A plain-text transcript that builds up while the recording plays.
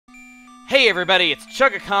Hey everybody, it's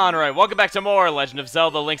Chugga Conroy. Welcome back to more Legend of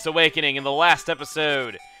Zelda Link's Awakening. In the last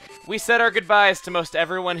episode, we said our goodbyes to most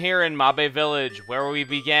everyone here in Mabe Village, where we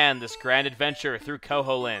began this grand adventure through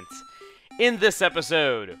Koholint. In this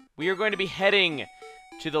episode, we are going to be heading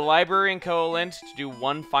to the library in Koholint to do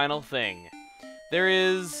one final thing. There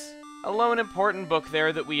is a lone important book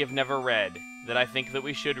there that we have never read, that I think that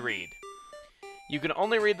we should read. You can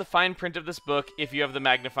only read the fine print of this book if you have the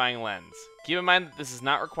magnifying lens. Keep in mind that this is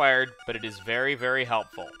not required, but it is very, very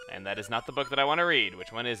helpful. And that is not the book that I want to read.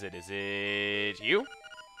 Which one is it? Is it you?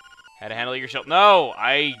 How to handle your shield. No!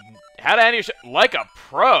 How to handle your shield like a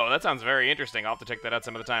pro! That sounds very interesting. I'll have to check that out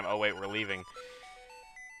some other time. Oh wait, we're leaving.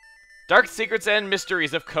 Dark Secrets and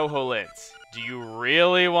Mysteries of Koholint. Do you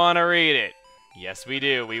really want to read it? Yes, we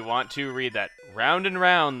do. We want to read that. Round and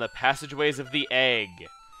round the passageways of the egg.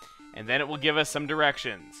 And then it will give us some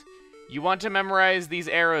directions. You want to memorize these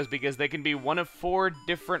arrows because they can be one of 4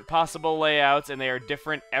 different possible layouts, and they are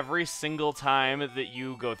different every single time that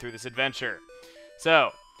you go through this adventure.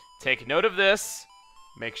 So, take note of this.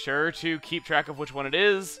 Make sure to keep track of which one it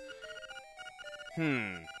is.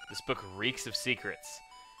 This book reeks of secrets.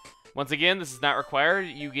 Once again, this is not required.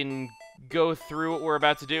 You can go through what we're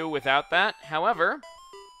about to do without that. However,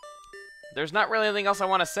 there's not really anything else I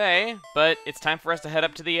want to say, but it's time for us to head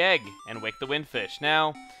up to the egg and wake the windfish.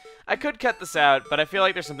 Now, I could cut this out, but I feel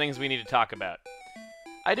like there's some things we need to talk about.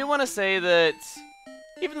 I do want to say that,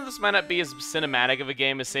 even though this might not be as cinematic of a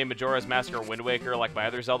game as, say, Majora's Mask or Wind Waker like my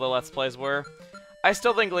other Zelda Let's Plays were, I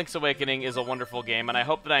still think Link's Awakening is a wonderful game, and I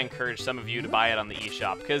hope that I encourage some of you to buy it on the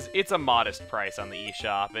eShop, because it's a modest price on the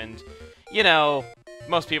eShop, and, you know,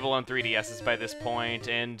 most people own 3DSs by this point,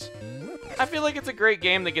 and I feel like it's a great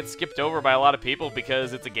game that gets skipped over by a lot of people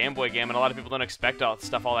because it's a Game Boy game and a lot of people don't expect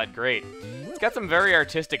stuff all that great. It's got some very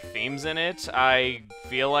artistic themes in it. I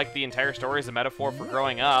feel like the entire story is a metaphor for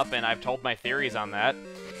growing up, and I've told my theories on that.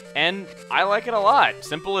 And I like it a lot.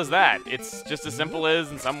 Simple as that. It's just as simple as,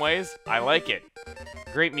 in some ways, I like it.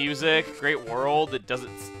 Great music, great world. It doesn't,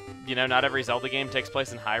 you know, not every Zelda game takes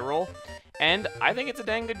place in Hyrule. And I think it's a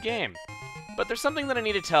dang good game. But there's something that I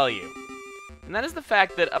need to tell you. And that is the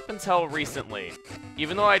fact that up until recently,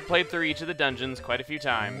 even though I'd played through each of the dungeons quite a few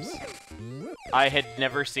times, I had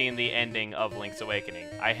never seen the ending of Link's Awakening.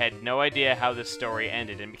 I had no idea how this story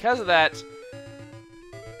ended, and because of that,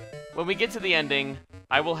 when we get to the ending,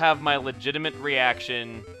 I will have my legitimate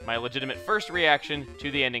reaction, my legitimate first reaction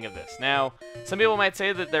to the ending of this. Now, some people might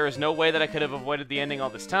say that there is no way that I could have avoided the ending all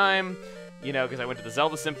this time, you know, because I went to the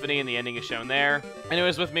Zelda Symphony and the ending is shown there.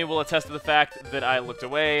 Anyways, with me will attest to the fact that I looked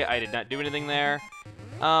away, I did not do anything there.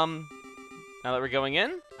 Now that we're going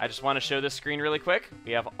in, I just want to show this screen really quick.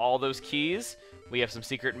 We have all those keys. We have some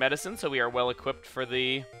secret medicine, so we are well equipped for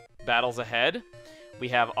the battles ahead. We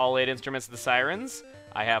have all 8 instruments of the sirens.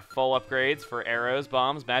 I have full upgrades for arrows,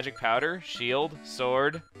 bombs, magic powder, shield,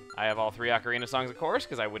 sword. I have all 3 ocarina songs, of course,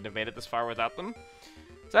 because I wouldn't have made it this far without them.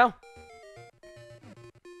 So,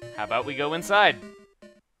 how about we go inside?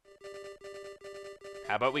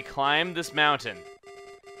 How about we climb this mountain?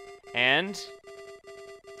 And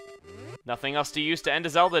nothing else to use to end a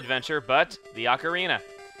Zelda adventure but the ocarina.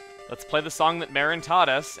 Let's play the song that Marin taught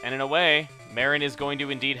us, and in a way, Marin is going to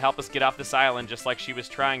indeed help us get off this island just like she was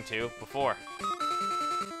trying to before.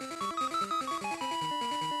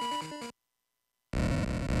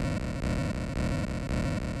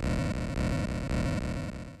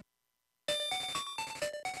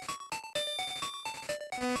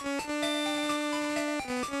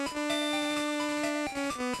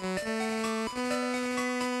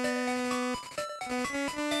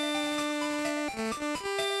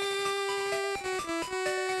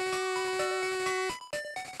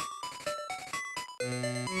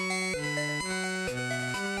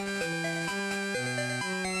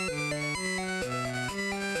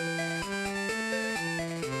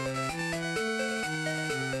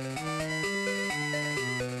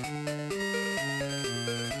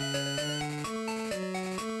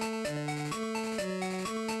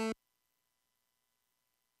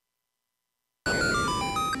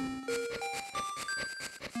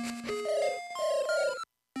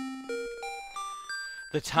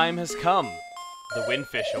 The time has come. The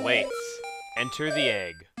windfish awaits. Enter the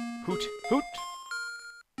egg. Hoot, hoot!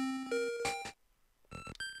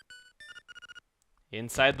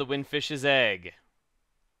 Inside the windfish's egg,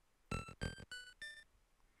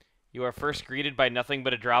 you are first greeted by nothing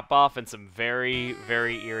but a drop-off and some very,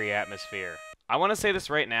 very eerie atmosphere. I want to say this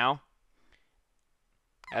right now.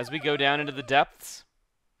 As we go down into the depths,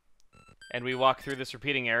 and we walk through this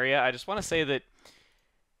repeating area, I just want to say that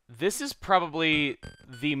this is probably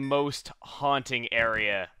the most haunting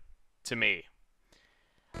area to me.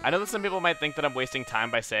 I know that some people might think that I'm wasting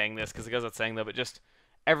time by saying this, because it goes without saying, though, but just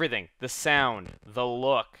everything. The sound, the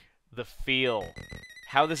look, the feel,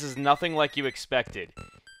 how this is nothing like you expected.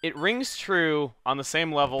 It rings true on the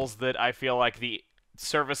same levels that I feel like the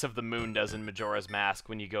Service of the Moon does in Majora's Mask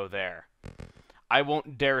when you go there. I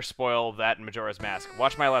won't dare spoil that in Majora's Mask.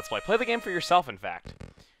 Watch my Let's Play. Play the game for yourself, in fact,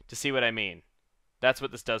 to see what I mean. That's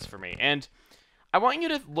what this does for me. And I want you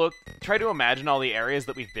to try to imagine all the areas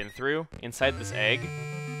that we've been through inside this egg,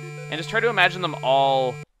 and just try to imagine them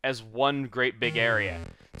all as one great big area.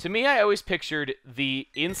 To me, I always pictured the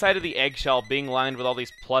inside of the eggshell being lined with all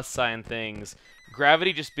these plus sign things,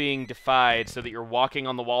 gravity just being defied so that you're walking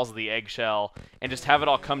on the walls of the eggshell, and just have it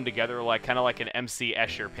all come together like kind of like an MC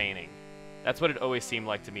Escher painting. That's what it always seemed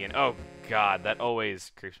like to me, and oh god, that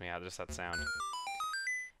always creeps me out, just that sound.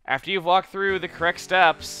 After you've walked through the correct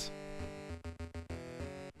steps,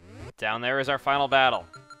 down there is our final battle.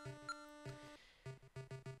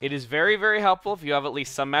 It is very, very helpful if you have at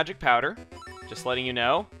least some magic powder. Just letting you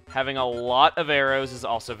know, having a lot of arrows is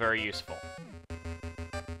also very useful.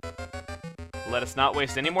 Let us not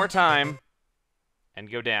waste any more time, and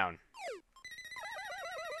go down.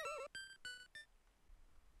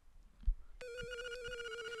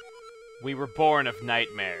 We were born of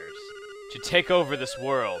nightmares. To take over this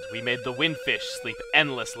world, we made the windfish sleep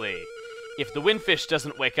endlessly. If the windfish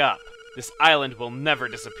doesn't wake up, this island will never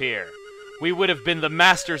disappear. We would have been the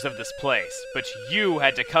masters of this place, but you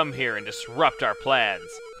had to come here and disrupt our plans.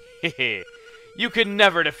 Hehe. You can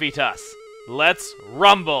never defeat us. Let's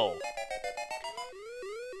rumble!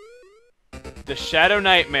 The Shadow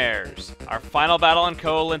Nightmares, our final battle on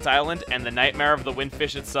Koholint Island, and the nightmare of the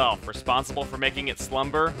windfish itself, responsible for making it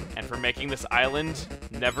slumber, and for making this island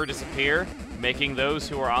never disappear, making those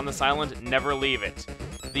who are on this island never leave it.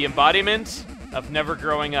 The embodiment of never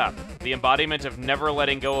growing up, the embodiment of never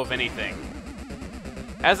letting go of anything.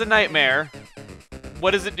 As a nightmare,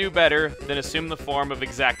 what does it do better than assume the form of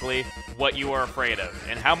exactly what you are afraid of?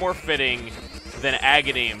 And how more fitting than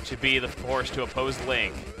Aghanim to be the force to oppose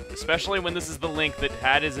Link? Especially when this is the Link that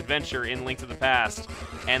had his adventure in Link to the Past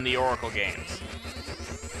and the Oracle games.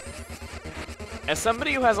 As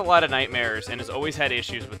somebody who has a lot of nightmares and has always had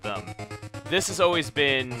issues with them, this has always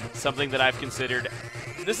been something that I've considered...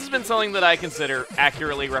 This has been something that I consider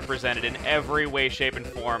accurately represented in every way, shape, and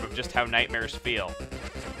form of just how nightmares feel.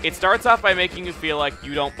 It starts off by making you feel like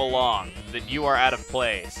you don't belong, that you are out of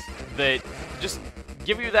place, that just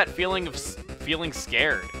give you that feeling of feeling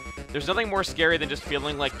scared. There's nothing more scary than just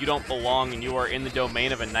feeling like you don't belong and you are in the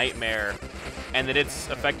domain of a nightmare, and that it's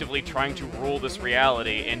effectively trying to rule this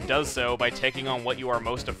reality, and does so by taking on what you are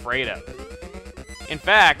most afraid of. In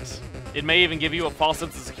fact, it may even give you a false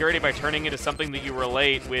sense of security by turning into something that you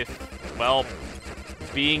relate with, well,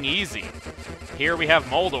 being easy. Here we have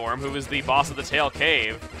Moldorm, who is the boss of the Tail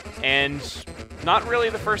Cave, and not really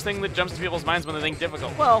the first thing that jumps to people's minds when they think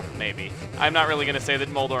difficult. Well, maybe. I'm not really going to say that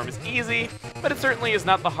Moldorm is easy, but it certainly is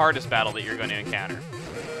not the hardest battle that you're going to encounter.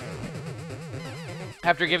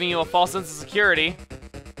 After giving you a false sense of security,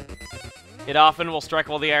 it often will strike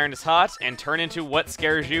while the iron is hot and turn into what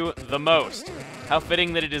scares you the most. How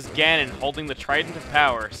fitting that it is Ganon holding the Trident of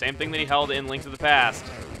Power, same thing that he held in Link to the Past,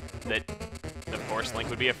 that, of course, Link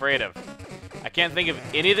would be afraid of. I can't think of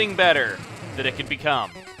anything better that it could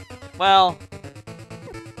become. Well,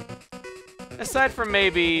 aside from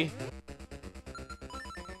maybe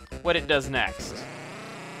what it does next.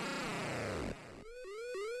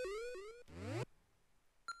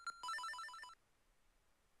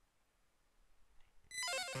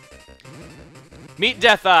 Meet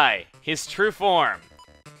Death-Eye, his true form.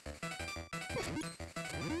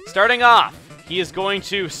 Starting off, he is going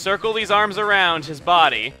to circle these arms around his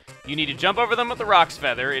body. You need to jump over them with the Roc's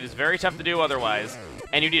Feather. It is very tough to do otherwise.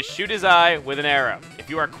 And you need to shoot his eye with an arrow. If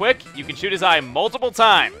you are quick, you can shoot his eye multiple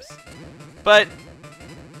times. But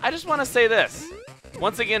I just want to say this.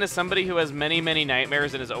 Once again, as somebody who has many, many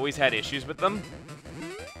nightmares and has always had issues with them,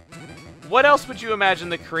 what else would you imagine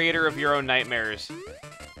the creator of your own nightmares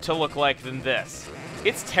to look like than this?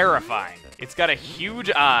 It's terrifying. It's got a huge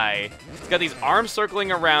eye. It's got these arms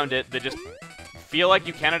circling around it that just feel like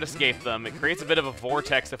you cannot escape them. It creates a bit of a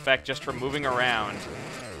vortex effect just from moving around.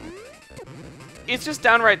 It's just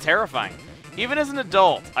downright terrifying. Even as an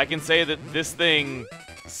adult, I can say that this thing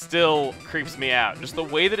still creeps me out. Just the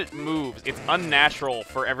way that it moves, it's unnatural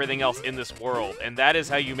for everything else in this world, and that is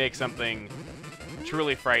how you make something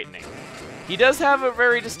truly frightening. He does have a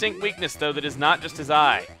very distinct weakness, though, that is not just his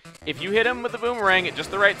eye. If you hit him with the boomerang at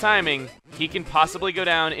just the right timing, he can possibly go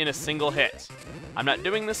down in a single hit. I'm not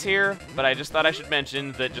doing this here, but I just thought I should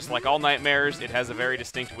mention that just like all nightmares, it has a very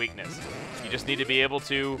distinct weakness. You just need to be able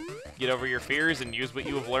to get over your fears and use what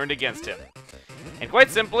you have learned against him. And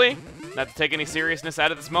quite simply, not to take any seriousness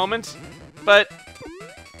out of this moment, but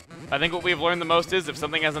I think what we've learned the most is if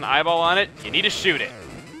something has an eyeball on it, you need to shoot it.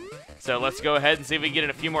 So let's go ahead and see if we can get in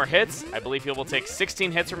a few more hits. I believe he will take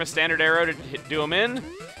 16 hits from a standard arrow to do him in.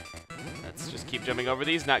 Let's just keep jumping over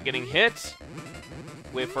these, not getting hit.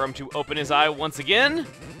 Wait for him to open his eye once again.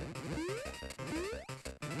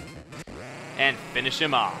 And finish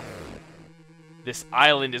him off. This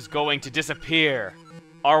island is going to disappear.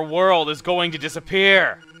 Our world is going to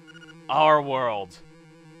disappear. Our world.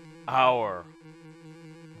 Our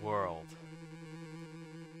world.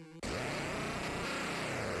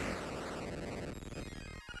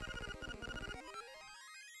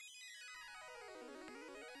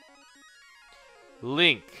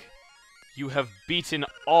 Link, you have beaten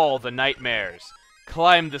all the nightmares.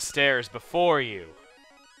 Climb the stairs before you.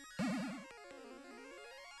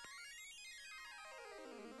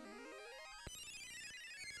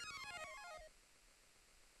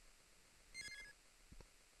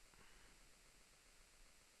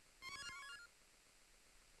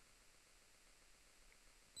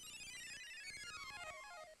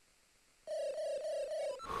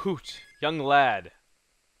 Hoot, young lad.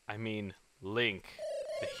 I mean, Link,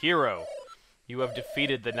 the hero. You have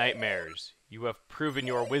defeated the nightmares. You have proven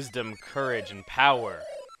your wisdom, courage, and power.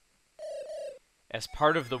 As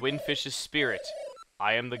part of the Windfish's spirit,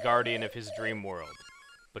 I am the guardian of his dream world.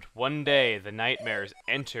 But one day, the nightmares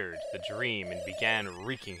entered the dream and began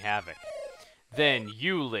wreaking havoc. Then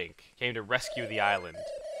you, Link, came to rescue the island.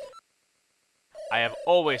 I have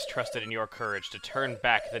always trusted in your courage to turn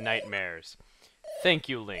back the nightmares. Thank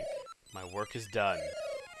you, Link. My work is done.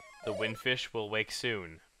 The Windfish will wake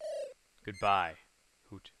soon. Goodbye,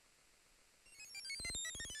 Hoot.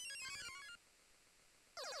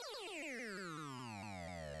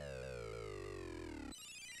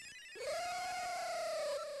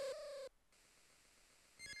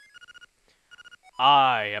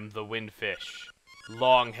 I am the Windfish.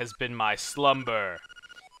 Long has been my slumber.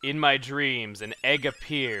 In my dreams, an egg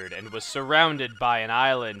appeared and was surrounded by an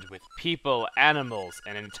island with people, animals,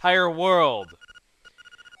 and an entire world.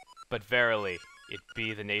 But verily, it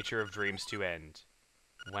be the nature of dreams to end.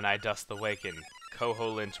 When I dost awaken,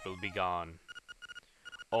 Koholint will be gone.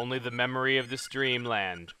 Only the memory of this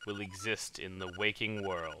dreamland will exist in the waking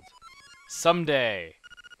world. Someday,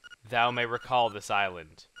 thou may recall this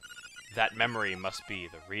island. That memory must be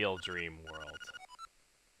the real dream world.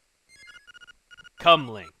 Come,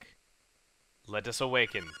 Link. Let us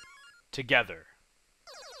awaken together.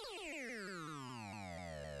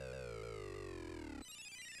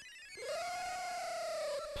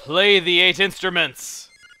 Play the 8 instruments!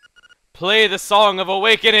 Play the Song of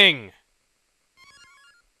Awakening!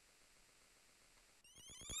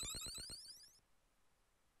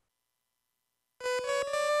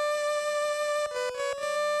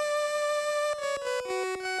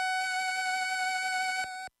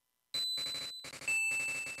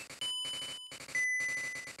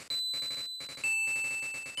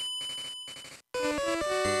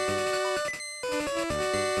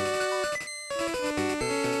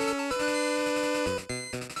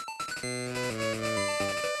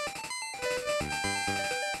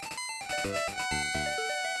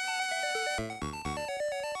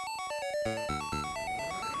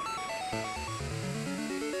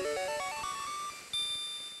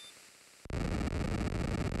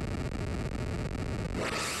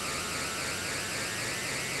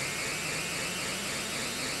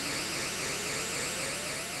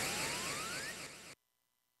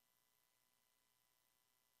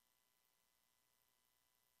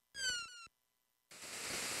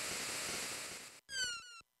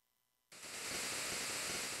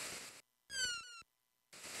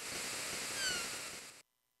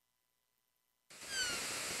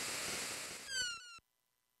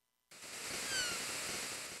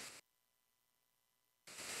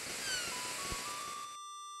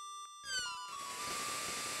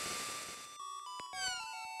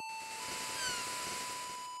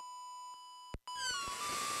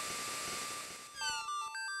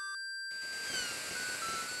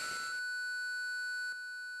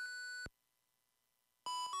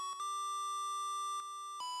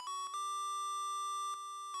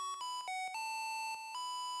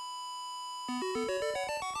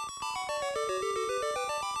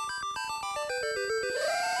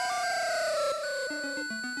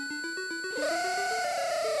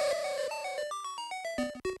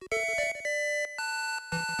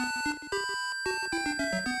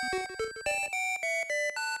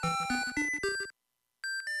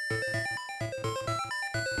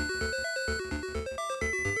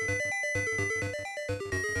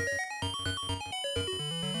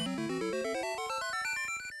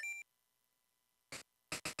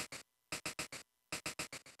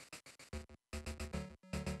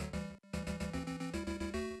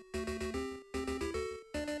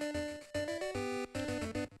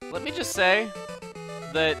 let me just say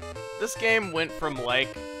that this game went from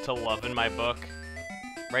like to love in my book.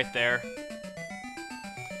 Right there.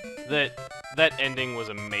 That ending was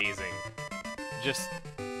amazing. Just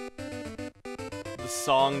the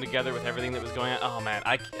song together with everything that was going on. Oh man,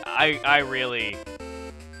 I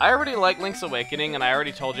already like Link's Awakening, and I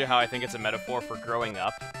already told you how I think it's a metaphor for growing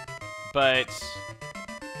up. But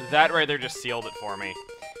that right there just sealed it for me.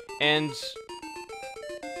 And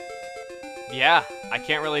yeah, I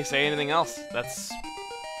can't really say anything else. That's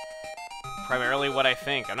primarily what I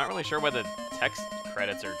think. I'm not really sure why the text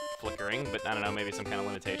credits are flickering, but I don't know, maybe some kind of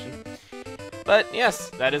limitation. But yes,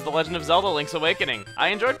 that is The Legend of Zelda Link's Awakening. I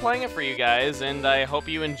enjoyed playing it for you guys, and I hope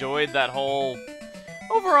you enjoyed that whole...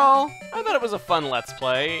 Overall, I thought it was a fun Let's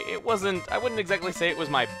Play. It wasn't... I wouldn't exactly say it was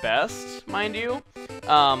my best, mind you.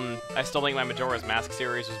 I still think my Majora's Mask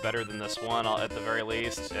series was better than this one, at the very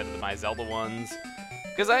least, and my Zelda ones.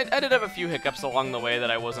 Because I did have a few hiccups along the way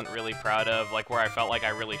that I wasn't really proud of, like where I felt like I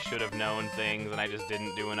really should have known things and I just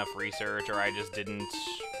didn't do enough research, or I just didn't,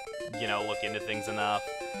 you know, look into things enough.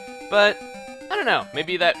 But, I don't know,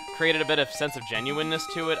 maybe that created a bit of sense of genuineness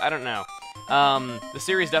to it, I don't know. The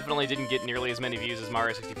series definitely didn't get nearly as many views as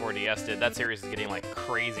Mario 64 DS did. That series is getting, like,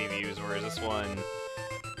 crazy views, whereas this one,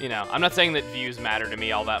 you know, I'm not saying that views matter to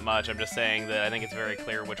me all that much, I'm just saying that I think it's very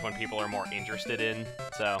clear which one people are more interested in,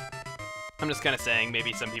 so... I'm just kind of saying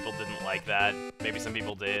maybe some people didn't like that, maybe some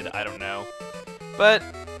people did, I don't know. But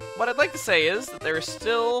what I'd like to say is that there is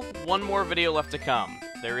still one more video left to come.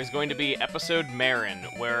 There is going to be episode Marin,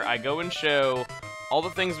 where I go and show all the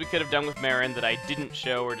things we could have done with Marin that I didn't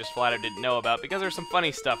show or just flat out didn't know about, because there's some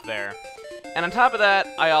funny stuff there. And on top of that,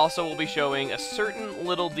 I also will be showing a certain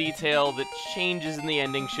little detail that changes in the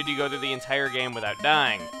ending should you go through the entire game without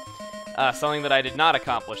dying. Something that I did not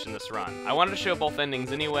accomplish in this run. I wanted to show both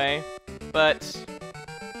endings anyway, but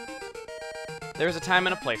there's a time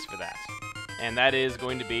and a place for that. And that is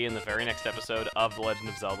going to be in the very next episode of The Legend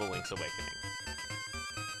of Zelda Link's Awakening.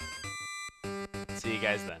 See you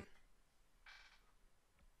guys then.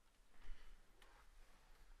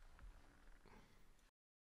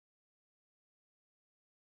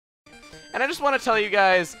 And I just want to tell you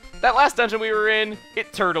guys, that last dungeon we were in,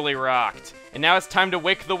 it totally rocked. And now it's time to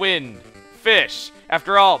wake the wind. Fish.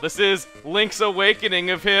 After all, this is Link's Awakening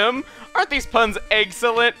of him. Aren't these puns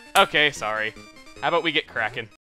excellent? Okay, sorry. How about we get cracking?